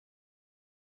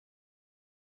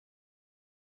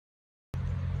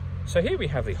So here we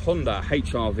have the Honda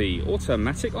HR-V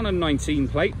automatic on a 19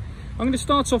 plate. I'm going to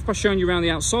start off by showing you around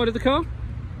the outside of the car,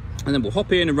 and then we'll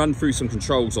hop in and run through some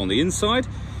controls on the inside.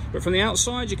 But from the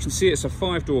outside, you can see it's a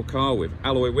 5-door car with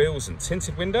alloy wheels and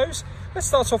tinted windows. Let's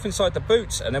start off inside the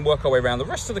boot and then work our way around the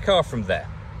rest of the car from there.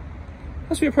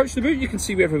 As we approach the boot, you can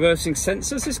see we have reversing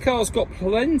sensors. This car's got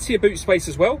plenty of boot space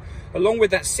as well, along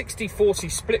with that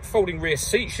 60-40 split folding rear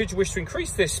seat, should you wish to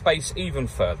increase this space even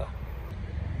further.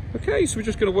 Okay, so we're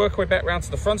just going to work our way back round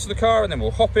to the front of the car, and then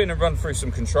we'll hop in and run through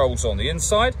some controls on the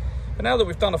inside. But now that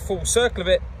we've done a full circle of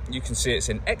it, you can see it's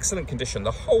in excellent condition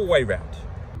the whole way round.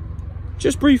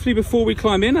 Just briefly before we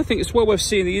climb in, I think it's well worth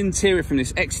seeing the interior from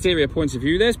this exterior point of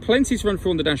view. There's plenty to run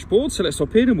through on the dashboard, so let's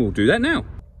hop in and we'll do that now.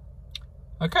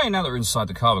 Okay, now that we're inside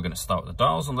the car, we're going to start with the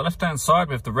dials. On the left-hand side,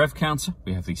 we have the rev counter.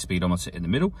 We have the speedometer in the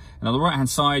middle. And on the right-hand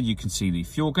side, you can see the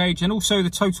fuel gauge and also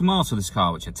the total miles of this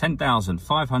car, which are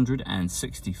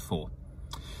 10,564.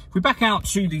 If we back out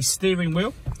to the steering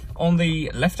wheel, on the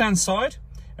left-hand side,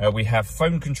 we have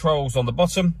phone controls on the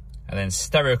bottom and then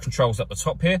stereo controls up the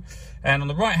top here. And on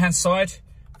the right-hand side,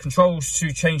 controls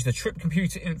to change the trip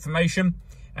computer information,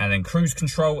 and then cruise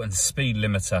control and speed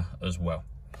limiter as well.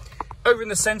 Over in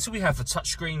the centre, we have the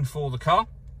touchscreen for the car,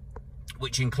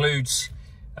 which includes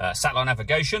satellite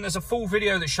navigation. There's a full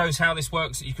video that shows how this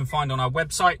works that you can find on our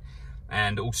website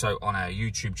and also on our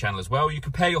YouTube channel as well. You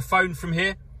can pair your phone from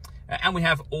here, and we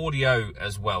have audio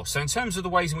as well. So in terms of the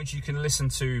ways in which you can listen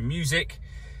to music,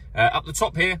 up the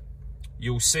top here,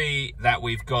 you'll see that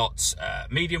we've got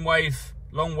medium wave,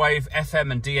 long wave,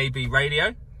 FM and DAB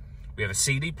radio. We have a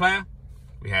CD player.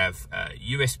 We have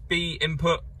USB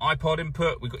input, iPod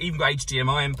input, we've even got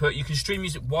HDMI input. You can stream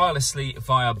music wirelessly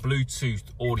via Bluetooth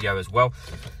audio as well.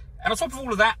 And on top of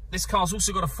all of that, this car's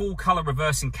also got a full colour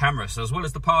reversing camera. So as well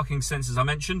as the parking sensors I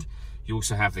mentioned, you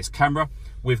also have this camera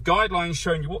with guidelines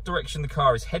showing you what direction the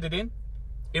car is headed in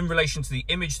relation to the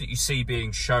image that you see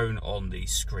being shown on the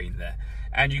screen there.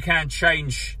 And you can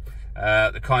change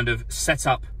the kind of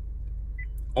setup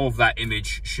of that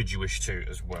image should you wish to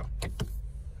as well.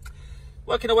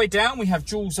 Working our way down, we have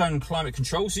dual zone climate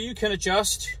control, so you can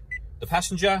adjust the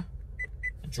passenger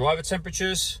and driver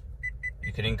temperatures.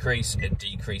 You can increase and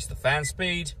decrease the fan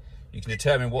speed. You can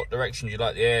determine what direction you'd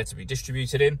like the air to be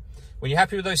distributed in. When you're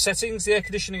happy with those settings, the air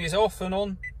conditioning is off and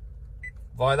on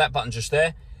via that button just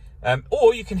there.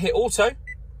 Or you can hit auto.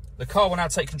 The car will now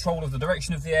take control of the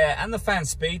direction of the air and the fan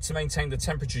speed to maintain the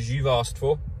temperatures you've asked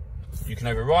for. You can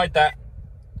override that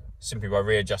simply by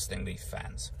readjusting the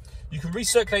fans. You can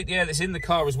recirculate the air that's in the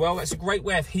car as well. That's a great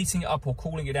way of heating it up or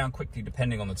cooling it down quickly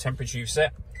depending on the temperature you've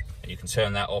set. And you can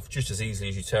turn that off just as easily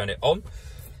as you turn it on.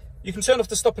 You can turn off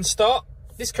the stop and start.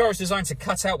 This car is designed to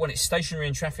cut out when it's stationary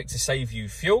in traffic to save you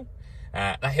fuel.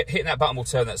 Hitting that button will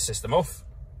turn that system off.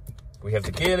 We have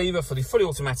the gear lever for the fully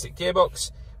automatic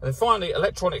gearbox. And then finally,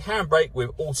 electronic handbrake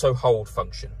with auto hold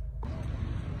function.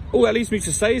 All that leaves me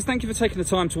to say is thank you for taking the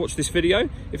time to watch this video.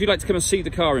 If you'd like to come and see the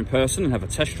car in person and have a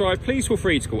test drive, please feel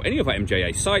free to call any of our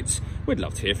MJA sites. We'd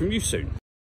love to hear from you soon.